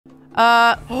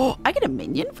Oh, I get a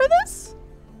minion for this?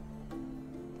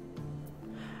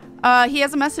 He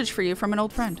has a message for you from an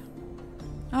old friend.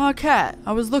 Kat,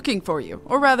 I was looking for you.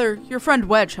 Or rather, your friend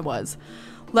Wedge was.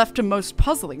 Left a most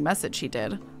puzzling message, he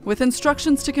did, with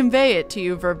instructions to convey it to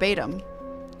you verbatim.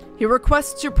 He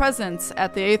requests your presence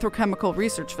at the Aetherochemical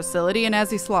Research Facility in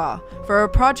Azisla for a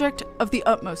project of the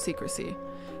utmost secrecy.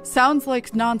 Sounds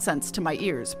like nonsense to my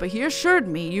ears, but he assured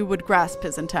me you would grasp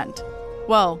his intent.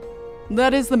 Well,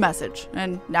 that is the message,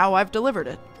 and now I've delivered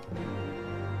it.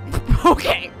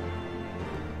 Okay.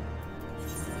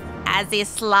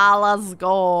 Azisla, let's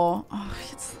go. Oh,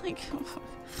 it's like...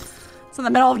 It's in the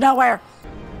middle of nowhere.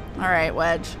 Alright,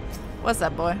 Wedge. What's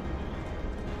up, boy?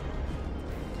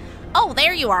 Oh,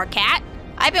 there you are, Kat.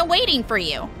 I've been waiting for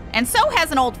you. And so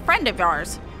has an old friend of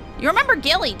yours. You remember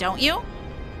Gilly, don't you?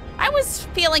 I was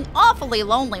feeling awfully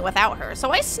lonely without her,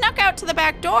 so I snuck out to the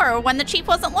back door when the chief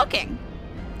wasn't looking.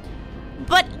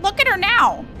 But look at her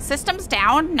now. Systems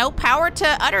down, no power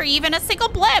to utter even a single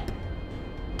blip.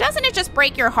 Doesn't it just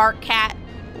break your heart, Kat?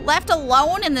 Left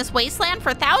alone in this wasteland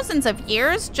for thousands of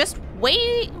years, just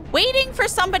waiting for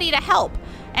somebody to help.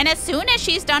 And as soon as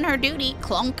she's done her duty,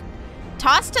 clunk,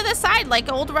 tossed to the side like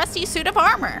an old rusty suit of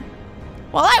armor.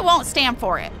 Well, I won't stand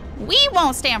for it. We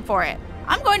won't stand for it.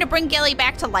 I'm going to bring Gilly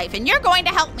back to life, and you're going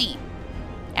to help me.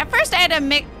 At first, I had a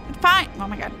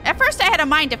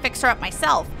mind to fix her up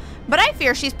myself, but I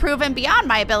fear she's proven beyond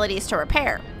my abilities to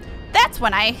repair. That's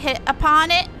when I hit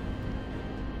upon it.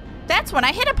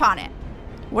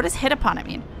 What does hit upon it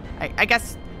mean? I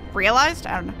guess realized?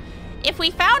 I don't know. If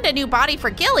we found a new body for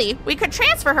Gilly, we could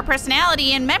transfer her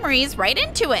personality and memories right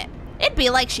into it. It'd be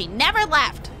like she never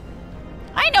left.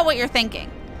 I know what you're thinking.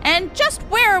 And just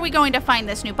where are we going to find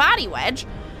this new body, Wedge?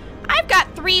 I've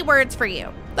got 3 words for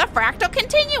you. The Fractal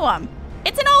Continuum.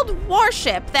 It's an old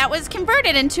warship that was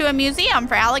converted into a museum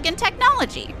for elegant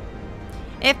technology.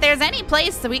 If there's any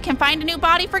place that we can find a new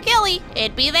body for Gilly,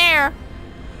 it'd be there.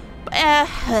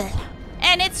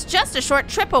 And it's just a short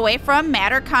trip away from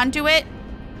Matter Conduit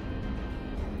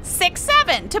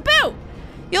 6-7 to boot.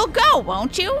 You'll go,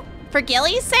 won't you? For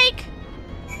Gilly's sake?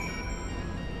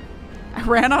 I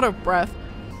ran out of breath.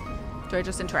 Do I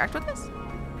just interact with this?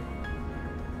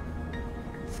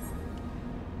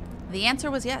 The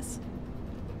answer was yes.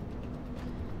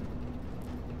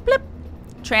 Blip.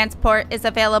 Transport is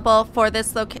available for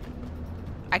this location.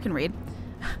 I can read.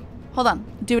 Hold on.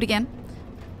 Do it again.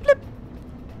 Blip.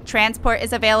 Transport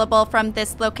is available from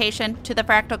this location to the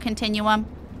Fractal Continuum,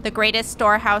 the greatest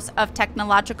storehouse of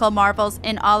technological marvels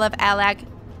in all of Alag.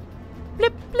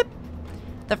 Blip, blip.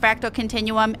 The Fractal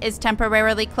Continuum is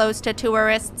temporarily closed to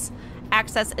tourists.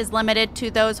 Access is limited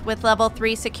to those with level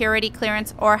 3 security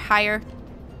clearance or higher.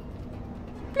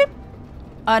 Blip.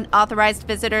 Unauthorized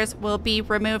visitors will be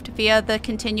removed via the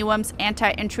Continuum's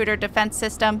anti-intruder defense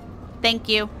system. Thank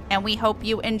you, and we hope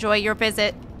you enjoy your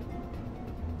visit.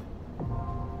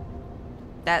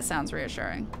 That sounds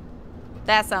reassuring.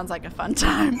 That sounds like a fun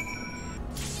time.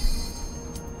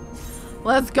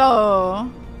 Let's go.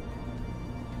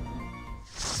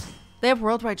 They have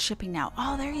worldwide shipping now.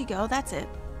 Oh, there you go. That's it.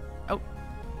 Oh.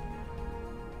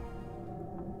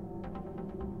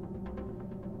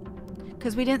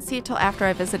 Because we didn't see it till after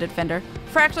I visited Fender.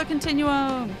 Fractal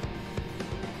Continuum.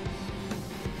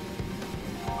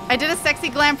 I did a sexy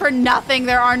glam for nothing.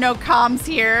 There are no comms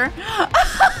here.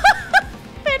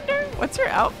 Fender, what's your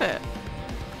outfit?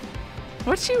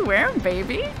 What's you wearing,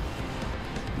 baby?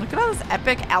 Look at all this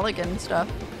epic, elegant stuff.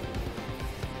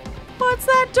 What's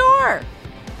that door?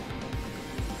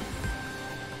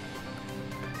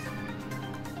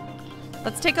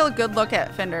 Let's take a good look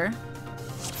at Fender.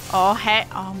 Oh, hey.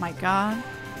 Oh my god.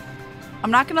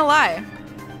 I'm not gonna lie.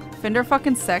 Fender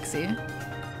fucking sexy.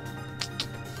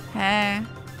 Hey.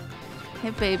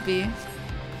 Hey, baby.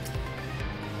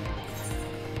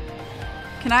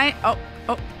 Can I? Oh.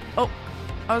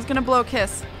 I was gonna blow a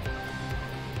kiss.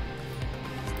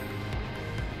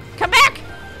 Come back!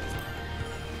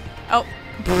 Oh.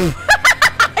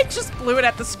 I just blew it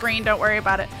at the screen. Don't worry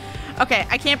about it. Okay,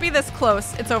 I can't be this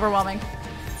close. It's overwhelming.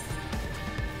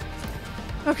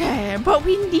 Okay, but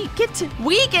we get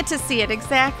to see it,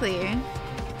 exactly.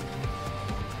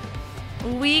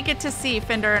 We get to see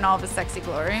Fender in all of his sexy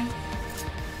glory.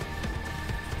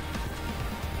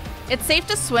 It's safe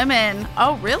to swim in.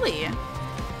 Oh, really?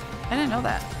 I didn't know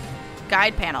that.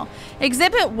 Guide panel.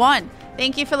 Exhibit 1.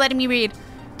 Thank you for letting me read.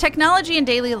 Technology in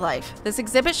daily life. This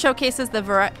exhibit showcases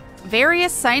the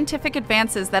various scientific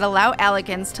advances that allow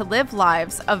Alligans to live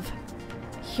lives of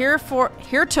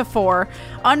heretofore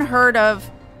unheard of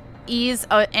ease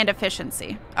and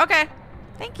efficiency. Okay.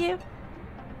 Thank you.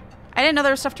 I didn't know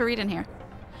there was stuff to read in here.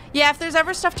 Yeah, if there's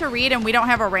ever stuff to read and we don't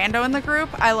have a rando in the group,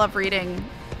 I love reading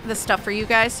the stuff for you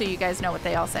guys so you guys know what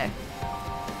they all say.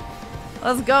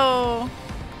 Let's go.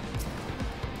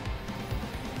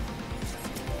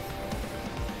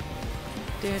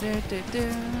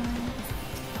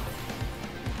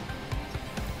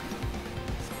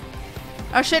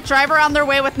 Oh shit, driver on their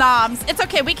way with noms. It's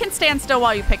okay, we can stand still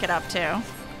while you pick it up too.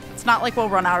 It's not like we'll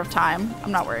run out of time.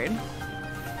 I'm not worried.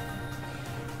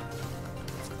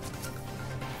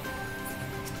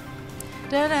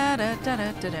 Da da da da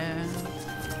da da da.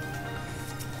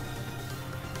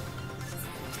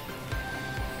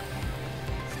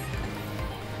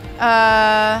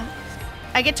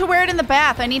 I get to wear it in the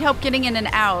bath. I need help getting in and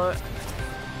out.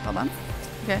 Hold on.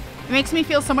 Okay. It makes me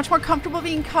feel so much more comfortable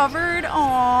being covered.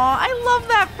 Aw, I love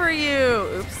that for you.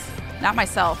 Oops. Not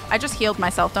myself. I just healed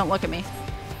myself. Don't look at me.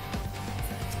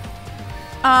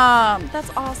 That's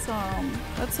awesome.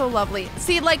 That's so lovely.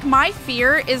 See, like, my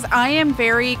fear is I am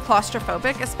very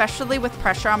claustrophobic, especially with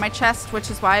pressure on my chest,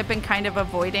 which is why I've been kind of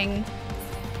avoiding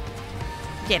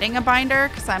getting a binder,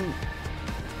 because I'm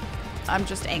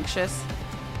just anxious.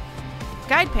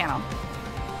 Guide panel.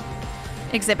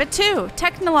 Exhibit 2,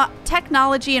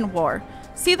 Technology and War.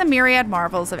 See the myriad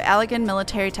marvels of Allagan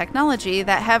military technology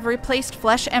that have replaced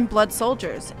flesh and blood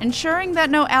soldiers, ensuring that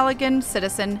no Allagan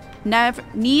citizen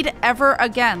need ever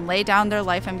again lay down their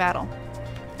life in battle.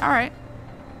 All right.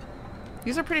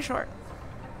 These are pretty short.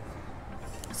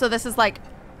 So this is like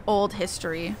old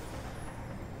history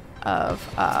of,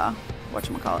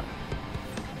 whatchamacallit.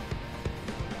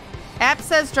 App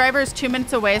says driver is 2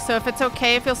 minutes away, so if it's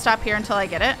okay if you'll stop here until I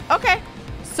get it. Okay.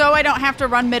 So I don't have to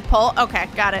run mid-pull. Okay,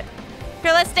 got it.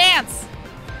 Here, let's dance.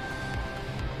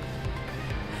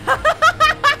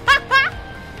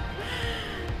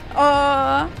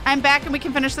 I'm back and we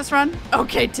can finish this run?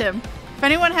 Okay, Tim. If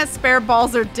anyone has spare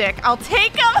balls or dick, I'll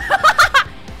take them.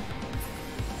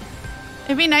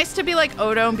 It'd be nice to be like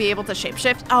Odo and be able to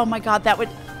shapeshift. Oh my god, that would...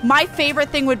 My favorite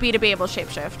thing would be to be able to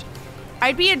shapeshift.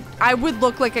 I would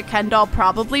look like a Ken doll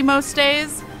probably most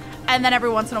days, and then every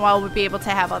once in a while would be able to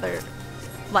have other,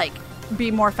 like,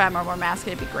 be more femme or more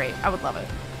masculine. It'd be great. I would love it.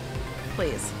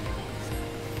 Please.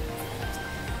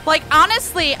 Like,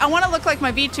 honestly, I want to look like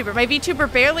my VTuber. My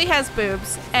VTuber barely has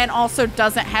boobs and also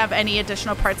doesn't have any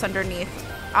additional parts underneath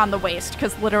on the waist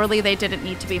because literally they didn't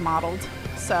need to be modeled.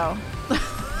 So,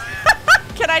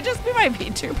 can I just be my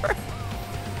VTuber?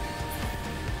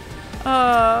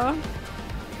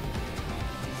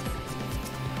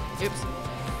 Oops.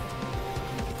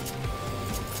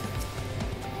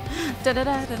 The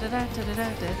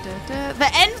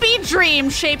NB dream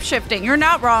shapeshifting. You're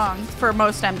not wrong for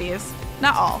most NBs.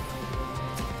 Not all.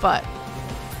 But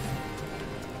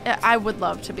I would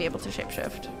love to be able to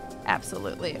shapeshift.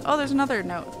 Absolutely. Oh, there's another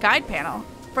note. Guide panel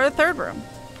for the third room.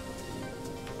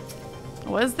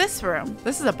 What is this room?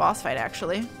 This is a boss fight,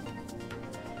 actually.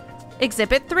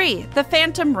 Exhibit 3, the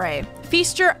Phantom Ray.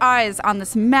 Feast your eyes on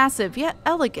this massive yet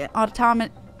elegant automaton.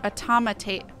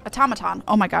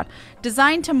 Oh my god.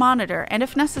 Designed to monitor and,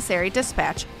 if necessary,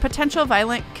 dispatch potential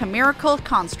violent chimerical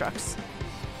constructs.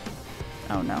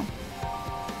 Oh no.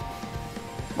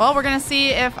 Well, we're gonna see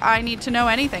if I need to know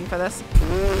anything for this.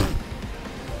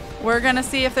 We're gonna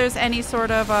see if there's any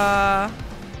sort of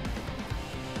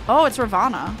Oh, it's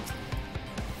Ravana.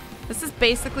 This is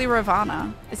basically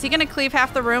Ravana. Is he gonna cleave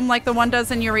half the room like the one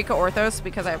does in Eureka Orthos?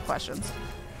 Because I have questions.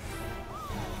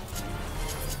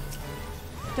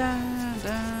 Da,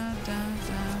 da, da,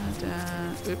 da,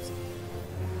 da. Oops.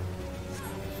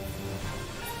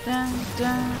 Da,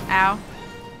 da. Ow.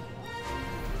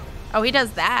 Oh, he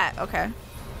does that. Okay.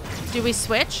 Do we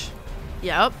switch?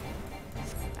 Yup.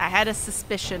 I had a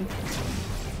suspicion.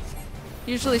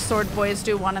 Usually sword boys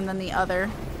do one and then the other.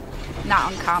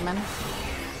 Not uncommon.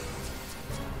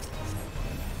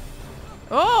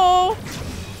 Oh!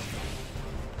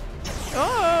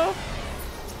 Oh!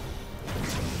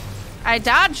 I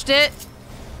dodged it.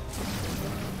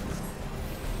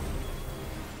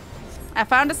 I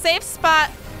found a safe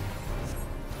spot.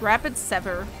 Rapid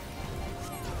sever.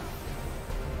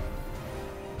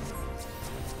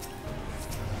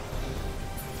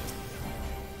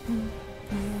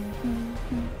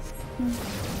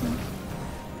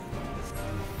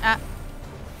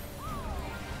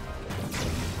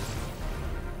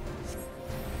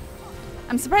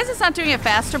 I'm surprised it's not doing it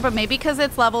faster, but maybe because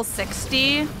it's level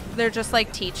 60, they're just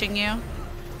like teaching you.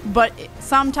 But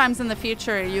sometimes in the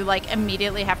future, you like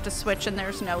immediately have to switch and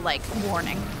there's no like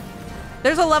warning.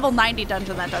 There's a level 90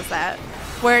 dungeon that does that,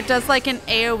 where it does like an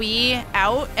AoE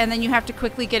out and then you have to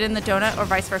quickly get in the donut or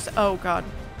vice versa. Oh god.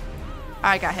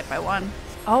 I got hit by one.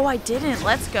 Oh, I didn't.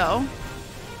 Let's go.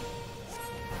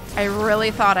 I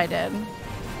really thought I did.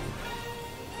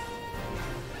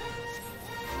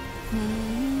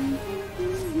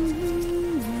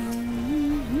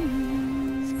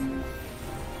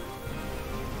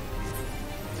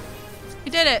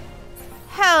 You did it.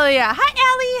 Hell yeah. Hi,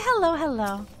 Allie. Hello,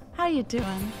 hello. How you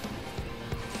doing?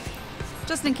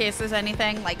 Just in case there's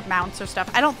anything like mounts or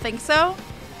stuff. I don't think so.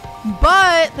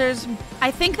 But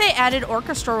I think they added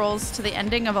orchestra rolls to the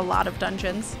ending of a lot of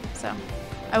dungeons. So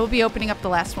I will be opening up the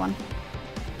last one.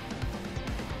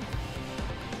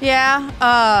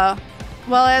 Yeah,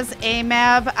 well, as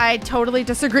AMAB, I totally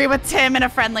disagree with Tim in a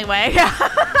friendly way.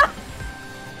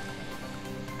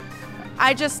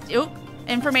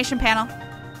 Information panel.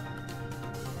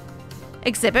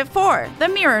 Exhibit 4, the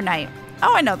Mirror Knight.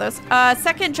 Oh, I know those.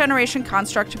 Second generation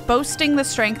construct boasting the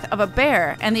strength of a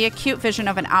bear and the acute vision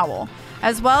of an owl,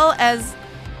 as well as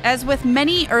with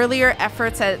many earlier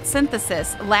efforts at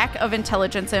synthesis, lack of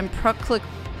intelligence and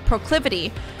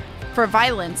proclivity for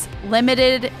violence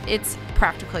limited its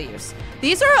practical use.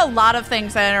 These are a lot of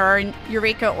things that are in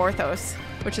Eureka Orthos,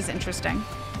 which is interesting.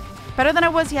 Better than I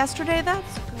was yesterday?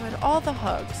 That's good. All the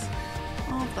hugs.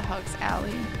 All of the hugs,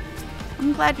 Allie.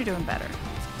 I'm glad you're doing better.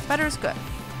 Better is good.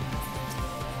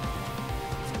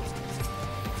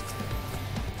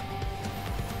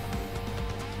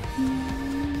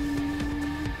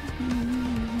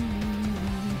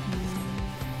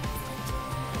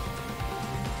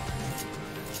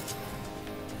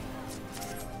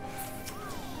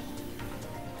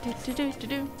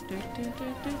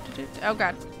 Oh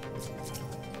god.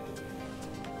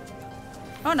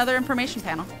 Oh, another information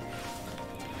panel.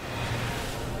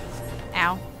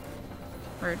 Ow.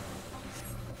 Rude.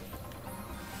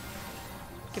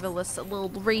 Give a little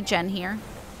regen here.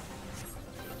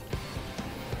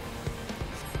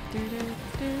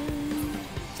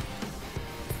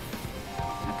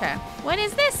 Okay. What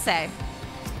does this say?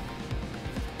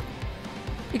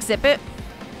 Exhibit.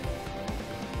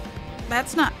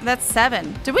 That's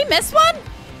 7. Did we miss one?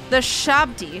 The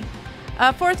Shabdi,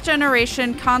 a 4th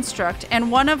generation construct and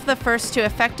one of the first to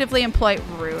effectively employ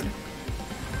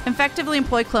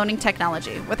cloning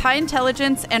technology. With high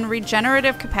intelligence and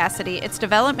regenerative capacity, its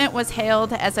development was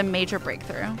hailed as a major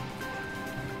breakthrough.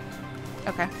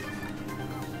 Okay.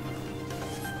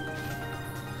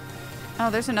 Oh,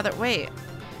 there's another, wait.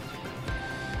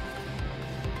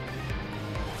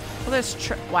 Well, there's,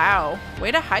 wow.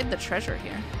 Way to hide the treasure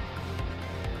here.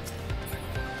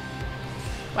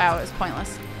 Wow, it was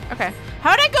pointless. Okay.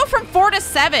 How did I go from 4 to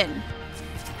 7?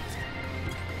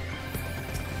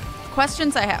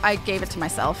 Questions I gave it to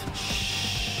myself.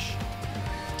 Shh.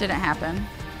 Didn't happen.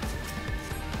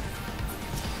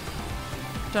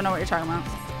 Don't know what you're talking about.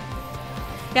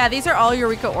 Yeah, these are all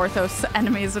Eureka Orthos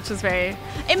enemies, which is very...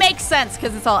 It makes sense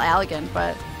because it's all Allegan,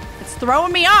 but it's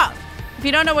throwing me off. If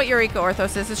you don't know what Eureka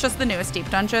Orthos is, it's just the newest Deep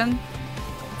Dungeon.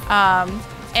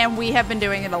 And we have been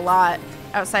doing it a lot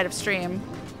outside of stream.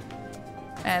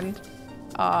 And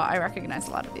I recognize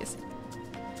a lot of these.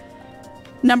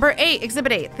 Number 8,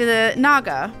 Exhibit 8, the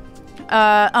Naga.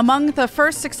 Among the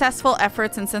first successful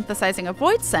efforts in synthesizing a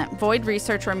void scent, void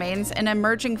research remains an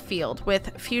emerging field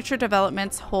with future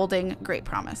developments holding great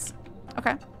promise.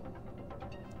 Okay.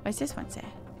 What does this one say?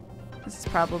 This is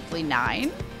probably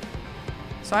 9.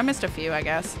 So I missed a few, I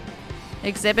guess.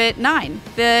 Exhibit 9,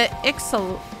 the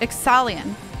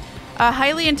Ixalian. A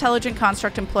highly intelligent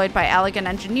construct employed by Allegan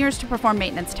engineers to perform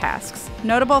maintenance tasks.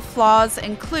 Notable flaws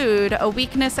include a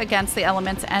weakness against the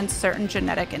elements and certain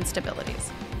genetic instabilities.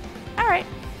 All right.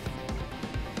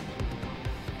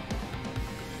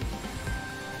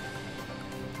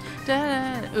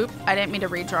 Oop, I didn't mean to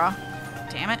redraw.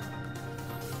 Damn it.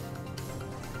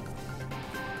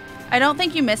 I don't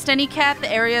think you missed any, Kat.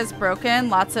 The area is broken.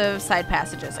 Lots of side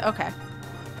passages. Okay.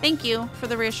 Thank you for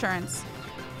the reassurance.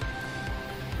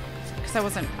 I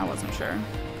wasn't sure.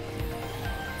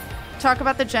 Talk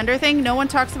about the gender thing. No one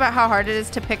talks about how hard it is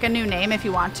to pick a new name if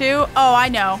you want to. Oh, I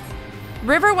know.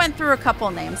 River went through a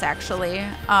couple names, actually.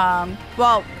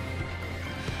 Well,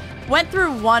 went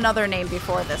through one other name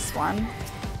before this one.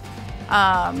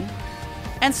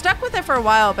 And stuck with it for a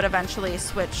while, but eventually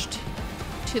switched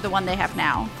to the one they have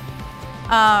now.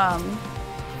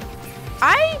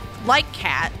 I like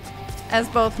Kat as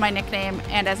both my nickname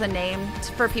and as a name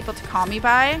for people to call me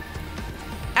by.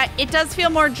 It does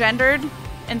feel more gendered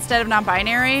instead of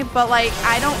non-binary, but like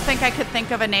I don't think I could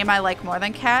think of a name I like more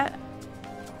than Kat.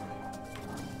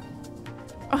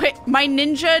 Okay, my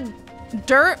ninja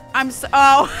dirt.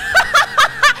 Oh,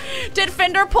 did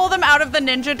Fender pull them out of the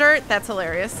ninja dirt? That's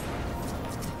hilarious.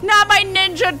 Not my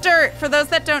ninja dirt. For those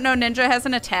that don't know, ninja has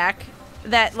an attack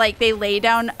that like they lay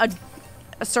down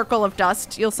a circle of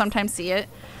dust. You'll sometimes see it.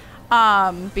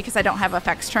 because I don't have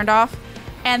effects turned off.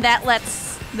 And that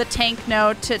lets the tank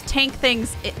know to tank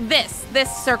things.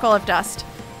 This circle of dust.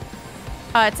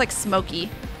 It's like smoky.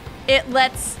 It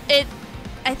lets it,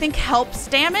 I think, helps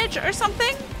damage or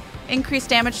something. Increase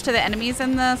damage to the enemies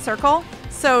in the circle.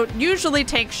 So usually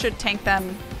tanks should tank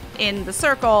them in the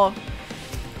circle.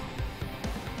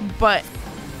 But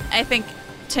I think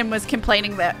Tim was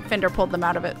complaining that Fender pulled them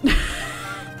out of it.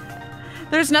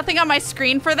 There's nothing on my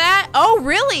screen for that. Oh,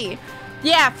 really?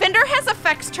 Yeah, Fender has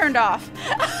effects turned off.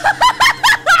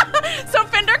 So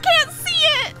Fender can't see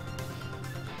it.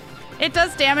 It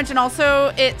does damage, and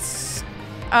also it's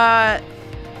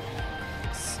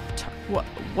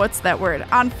what's that word?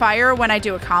 On fire when I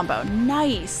do a combo.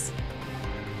 Nice.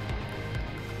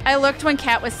 I looked when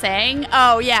Kat was saying.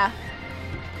 Oh, yeah.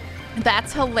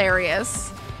 That's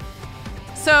hilarious.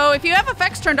 So if you have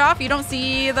effects turned off, you don't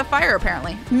see the fire,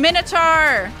 apparently.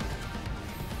 Minotaur!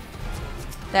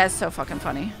 That's so fucking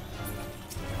funny.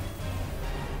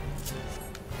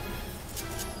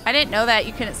 I didn't know that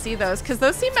you couldn't see those, because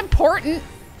those seem important.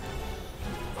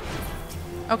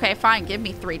 Okay, fine. Give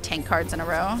me 3 tank cards in a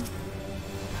row.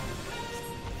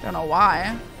 Don't know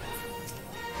why.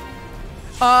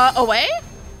 Away?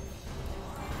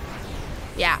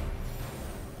 Yeah.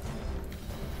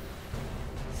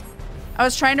 I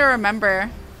was trying to remember.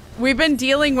 We've been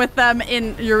dealing with them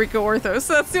in Eureka Orthos,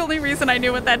 so that's the only reason I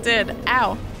knew what that did.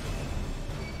 Ow.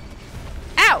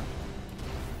 Ow!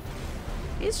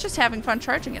 He's just having fun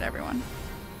charging at everyone.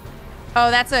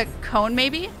 Oh, that's a cone,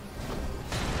 maybe?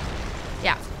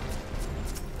 Yeah.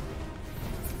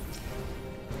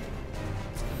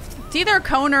 It's either a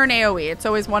cone or an AoE. It's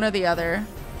always one or the other.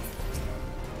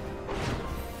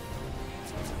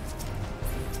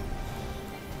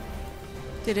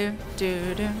 I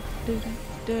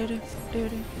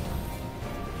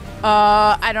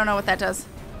don't know what that does.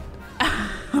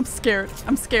 I'm scared.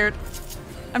 I'm scared.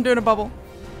 I'm doing a bubble.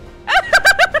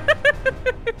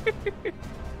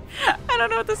 I don't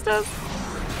know what this does.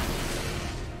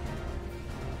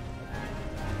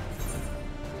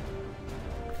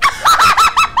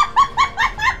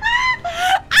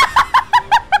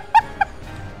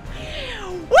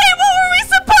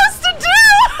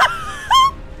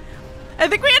 I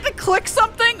think we had to click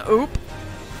something. Oop.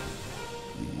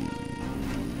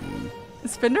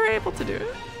 Is Fender able to do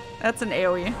it? That's an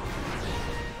AoE.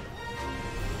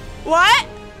 What?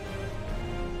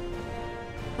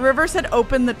 River said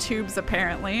open the tubes,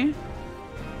 apparently.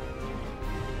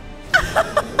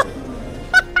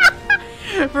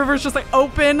 River's just like,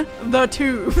 open the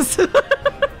tubes.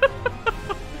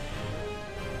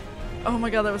 Oh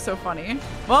my god, that was so funny.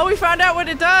 Well, we found out what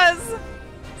it does.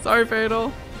 Sorry,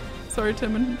 Fatal. Sorry,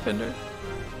 Tim and Fender.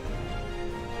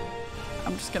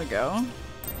 I'm just gonna go.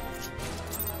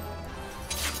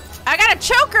 I got a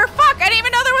choker! Fuck! I didn't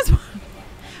even know there was one!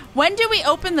 When do we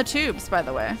open the tubes, by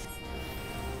the way?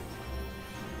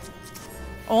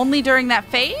 Only during that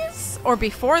phase? Or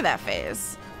before that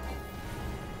phase?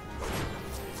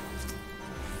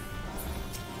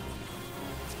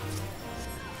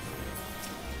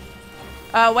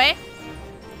 Wait.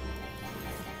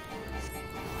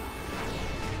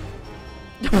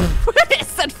 It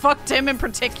said fuck Tim in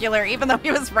particular, even though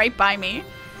he was right by me.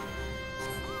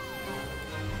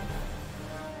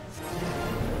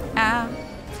 Ow.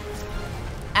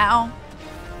 Ow.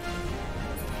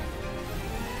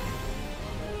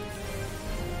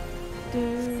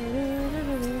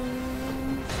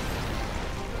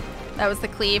 That was the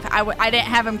cleave. I didn't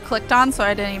have him clicked on, so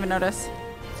I didn't even notice.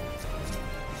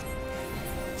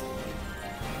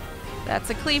 That's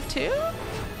a cleave too?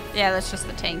 Yeah, that's just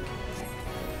the tank.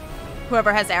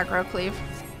 Whoever has aggro cleave.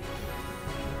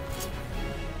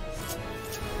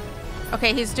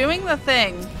 Okay, he's doing the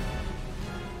thing.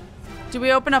 Do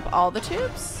we open up all the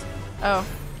tubes? Oh,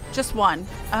 just one.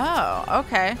 Oh,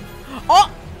 okay.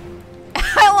 Oh!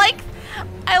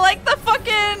 I like the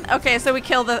fucking... Okay, so we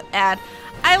kill the ad.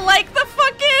 I like the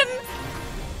fucking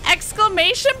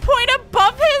exclamation point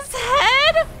above his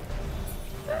head.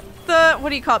 The, what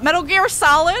do you call it? Metal Gear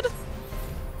Solid?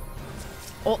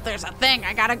 Oh, there's a thing.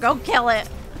 I gotta go kill it.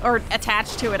 Or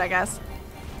attach to it, I guess.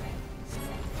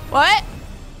 What?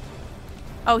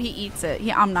 Oh, he eats it.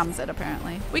 He om-noms it,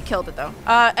 apparently. We killed it, though.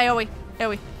 AoE.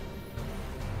 AoE.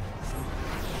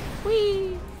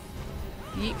 Whee!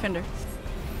 Yeet Fender.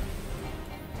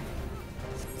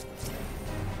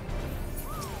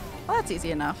 Well, that's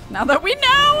easy enough. Now that we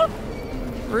know!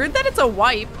 Rude that it's a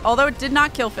wipe. Although it did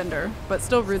not kill Fender. But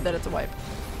still rude that it's a wipe.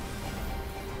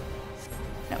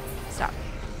 No. Stop.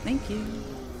 Thank you.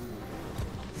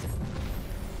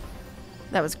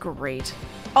 That was great.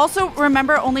 Also,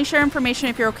 remember, only share information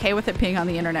if you're okay with it being on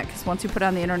the internet, because once you put it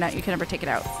on the internet, you can never take it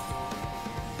out.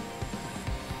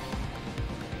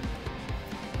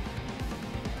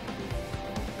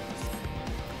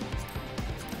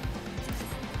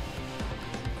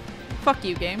 Fuck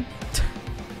you, game.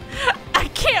 I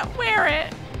can't wear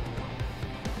it.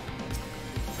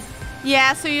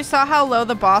 Yeah, so you saw how low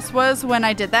the boss was when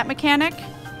I did that mechanic?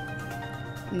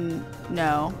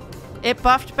 No. It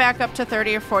buffed back up to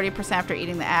 30 or 40% after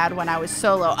eating the ad when I was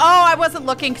so low. Oh, I wasn't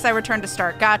looking because I returned to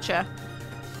start. Gotcha.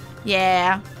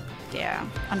 Yeah. Yeah,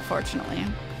 unfortunately.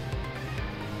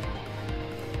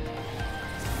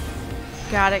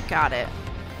 Got it, got it.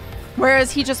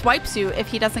 Whereas he just wipes you if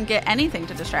he doesn't get anything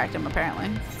to distract him,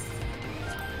 apparently.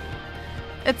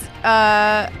 It's,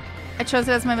 I chose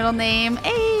it as my middle name.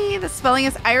 Hey, the spelling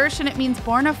is Irish and it means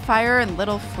born of fire and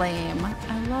little flame.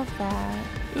 I love that.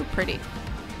 Ooh, pretty.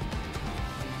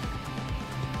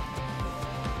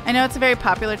 I know it's a very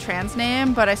popular trans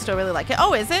name, but I still really like it.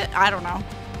 Oh, is it? I don't know.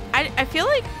 I feel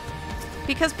like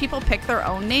because people pick their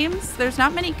own names, there's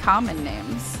not many common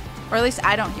names. Or at least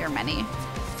I don't hear many.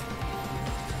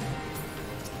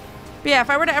 But yeah, if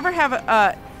I were to ever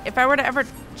have if I were to ever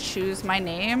choose my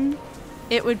name,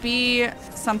 it would be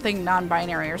something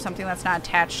non-binary or something that's not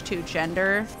attached to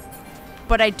gender.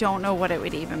 But I don't know what it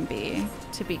would even be,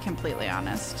 to be completely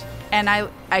honest. And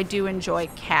I do enjoy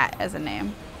Kat as a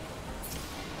name.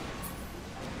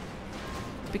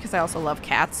 Because I also love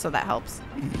cats, so that helps.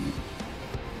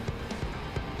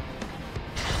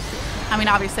 I mean,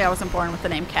 obviously I wasn't born with the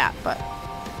name Kat, but...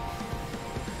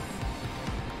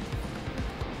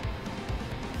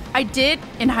 I did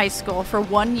in high school for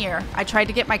 1 year. I tried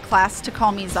to get my class to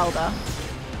call me Zelda.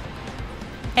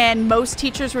 And most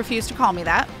teachers refused to call me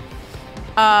that.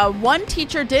 One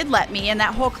teacher did let me, and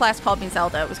that whole class called me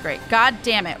Zelda. It was great. God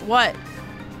damn it. What?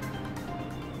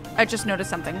 I just noticed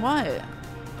something. What?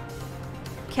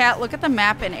 Kat, look at the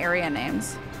map and area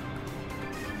names.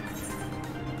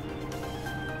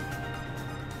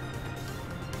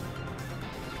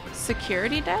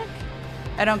 Security deck?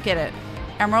 I don't get it.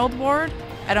 Emerald Ward?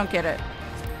 I don't get it.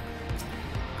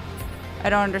 I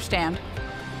don't understand.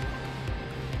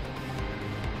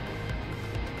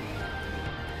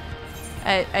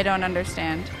 I don't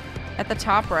understand. At the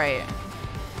top right.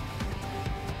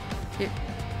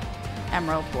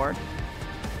 Emerald Ward.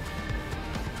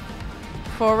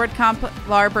 Forward comp,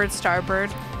 larboard,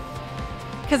 starboard.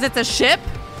 Because it's a ship?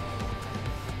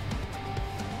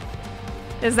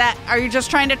 Is that, are you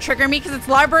just trying to trigger me because it's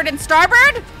larboard and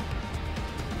starboard?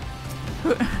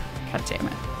 God damn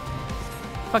it.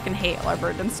 Fucking hate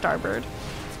larboard and starboard.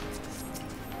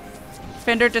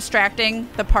 Fender distracting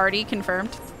the party,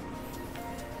 confirmed.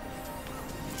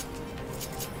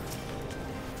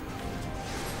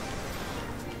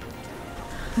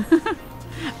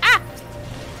 Ah!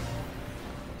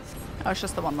 Oh, it's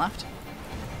just the one left.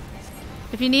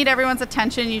 If you need everyone's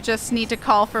attention, you just need to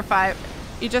call for 5.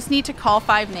 You just need to call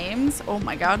 5 names. Oh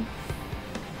my god.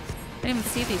 I didn't even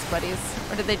see these buddies.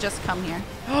 Or did they just come here?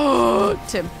 Oh,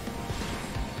 Tim.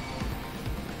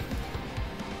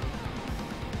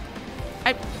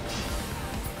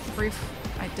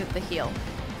 I did the heal.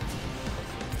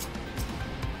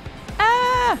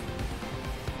 Ah!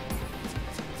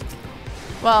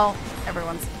 Well,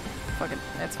 everyone's fucking,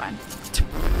 it's fine.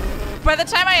 By the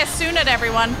time I assumed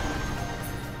everyone,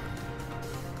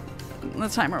 the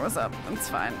timer was up. It's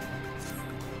fine.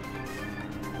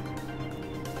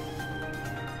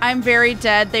 I'm very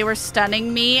dead. They were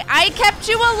stunning me. I kept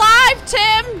you alive,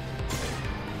 Tim!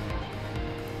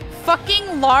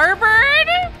 Fucking larboard?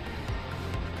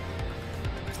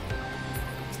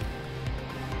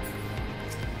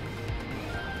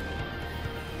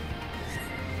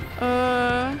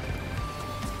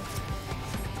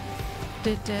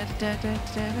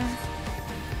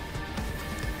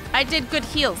 I did good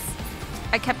heals.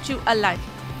 I kept you alive.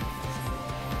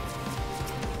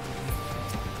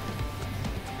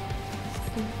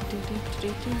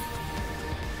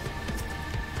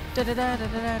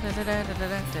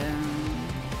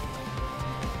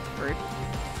 Rude.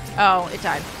 Oh, it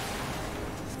died.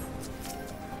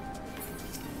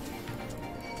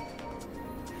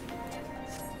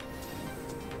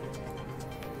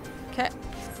 Okay.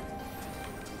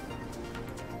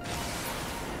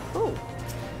 Ooh.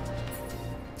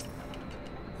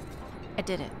 I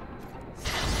did it.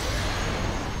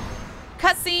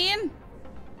 Cutscene.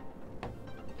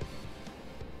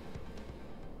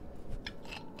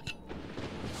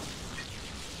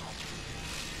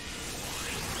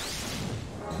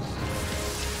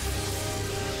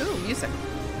 Ooh, music.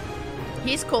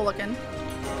 He's cool looking.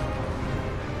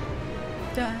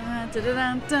 Dun, dun,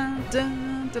 dun, dun,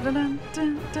 dun,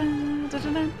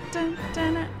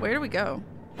 Where do we go?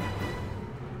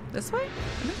 This way?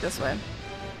 I think this way.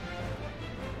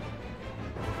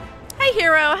 Hey,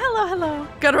 hero. Hello, hello.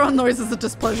 Guttural noises of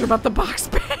displeasure about the box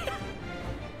ban.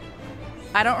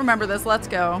 I don't remember this. Let's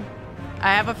go.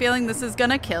 I have a feeling this is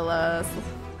gonna kill us.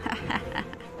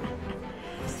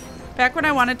 Back when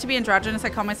I wanted to be androgynous, I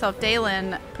called myself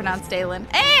Dalen, pronounced Dalen.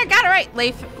 Hey, I got it right.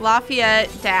 Lafayette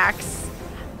Dax.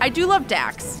 I do love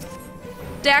Dax.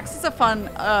 Dax is a fun,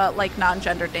 like,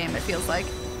 non-gendered name, it feels like.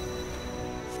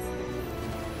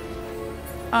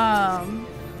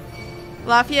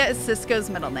 Lafayette is Cisco's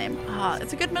middle name.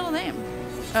 It's a good middle name.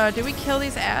 Do we kill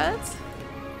these ads?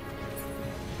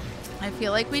 I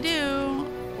feel like we do.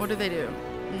 What do they do?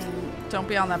 Don't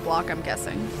be on that block, I'm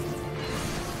guessing.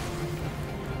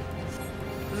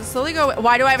 Does it slowly go away?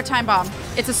 Why do I have a time bomb?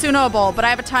 It's a Suno-able, but I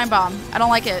have a time bomb. I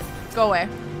don't like it. Go away.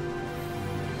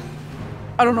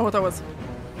 I don't know what that was.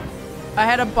 I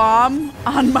had a bomb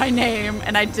on my name,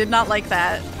 and I did not like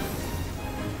that.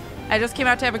 I just came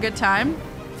out to have a good time.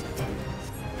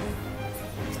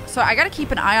 So I gotta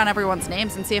keep an eye on everyone's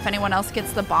names and see if anyone else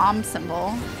gets the bomb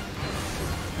symbol.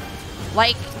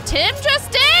 Like Tim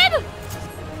just did?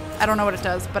 I don't know what it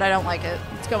does, but I don't like it.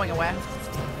 It's going away.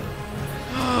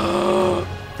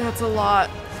 That's a lot.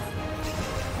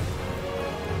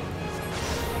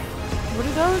 What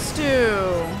do those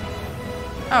do?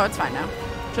 Oh, it's fine now.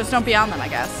 Just don't be on them, I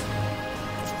guess.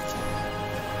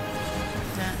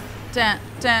 Dun, dun,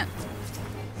 dun.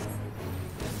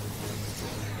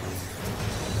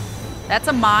 That's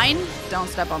a mine? Don't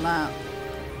step on that.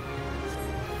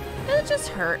 It just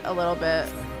hurt a little bit.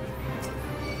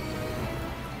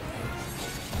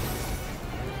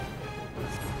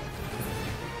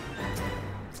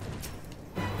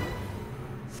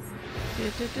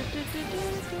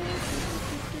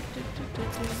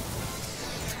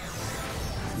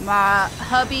 My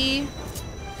hubby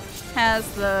has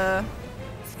the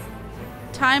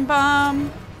time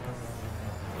bomb.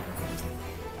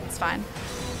 It's fine.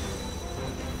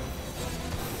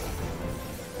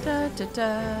 Da, da,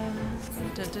 da.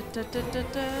 Da, da, da, da, da,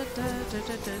 da,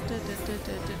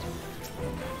 da, da.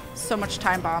 So much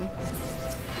time bomb.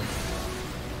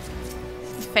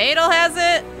 Fatal has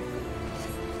it.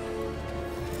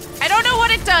 I don't know what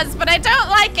it does, but I don't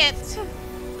like it.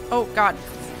 Oh, God.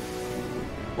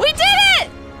 We did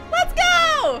it! Let's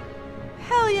go!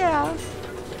 Hell yeah.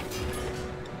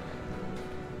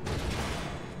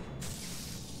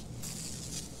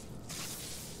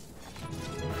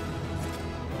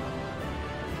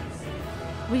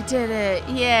 We did it.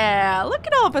 Yeah. Look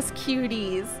at all of us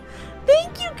cuties.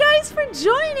 Thank you guys for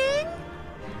joining.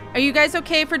 Are you guys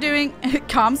okay for doing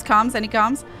comms? Any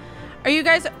comms? Are you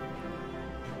guys...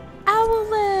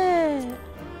 Owlet.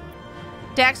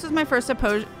 Dax was my first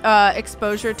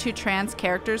exposure to trans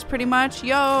characters, pretty much.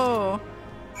 Yo.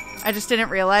 I just didn't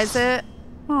realize it.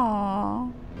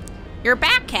 Aww. You're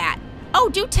back, Kat. Oh,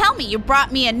 do tell me you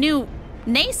brought me a new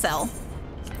nacelle.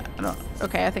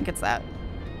 Okay, I think it's that.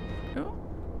 Ooh.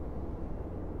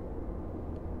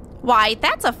 Why,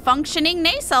 that's a functioning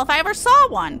nacelle if I ever saw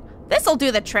one. This'll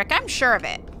do the trick, I'm sure of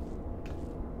it.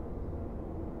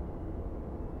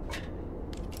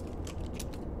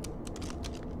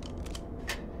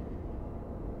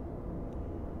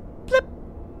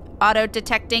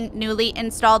 Auto-detecting newly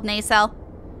installed nacelle.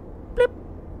 Bloop.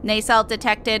 Nacelle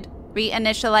detected.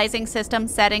 Reinitializing system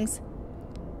settings.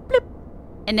 Bloop.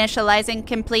 Initializing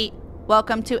complete.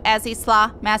 Welcome to Azzy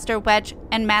Master Wedge,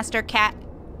 and Master Kat.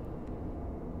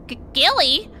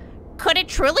 Gilly? Could it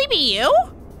truly be you?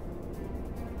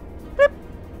 Bloop.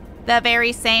 The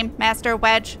very same, Master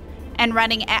Wedge, and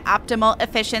running at optimal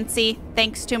efficiency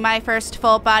thanks to my first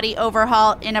full body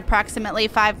overhaul in approximately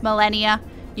 5 millennia.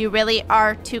 You really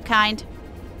are too kind.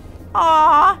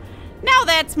 Aw, now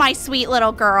that's my sweet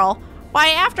little girl.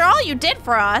 Why, after all you did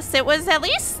for us, it was at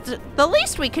least the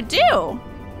least we could do.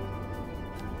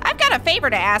 I've got a favor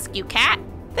to ask you, Kat.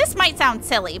 This might sound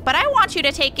silly, but I want you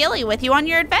to take Gilly with you on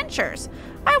your adventures.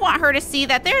 I want her to see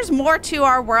that there's more to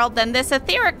our world than this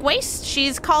etheric waste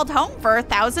she's called home for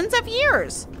thousands of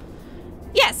years.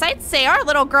 Yes, I'd say our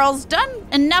little girl's done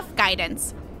enough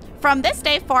guidance. From this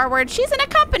day forward, she's in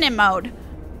accompaniment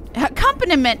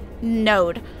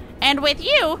node. And with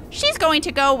you, she's going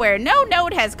to go where no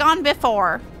node has gone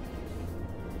before.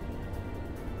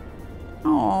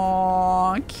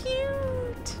 Aww,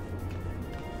 cute.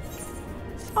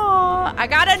 Aww, I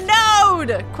got a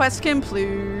node! Quest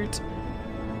complete.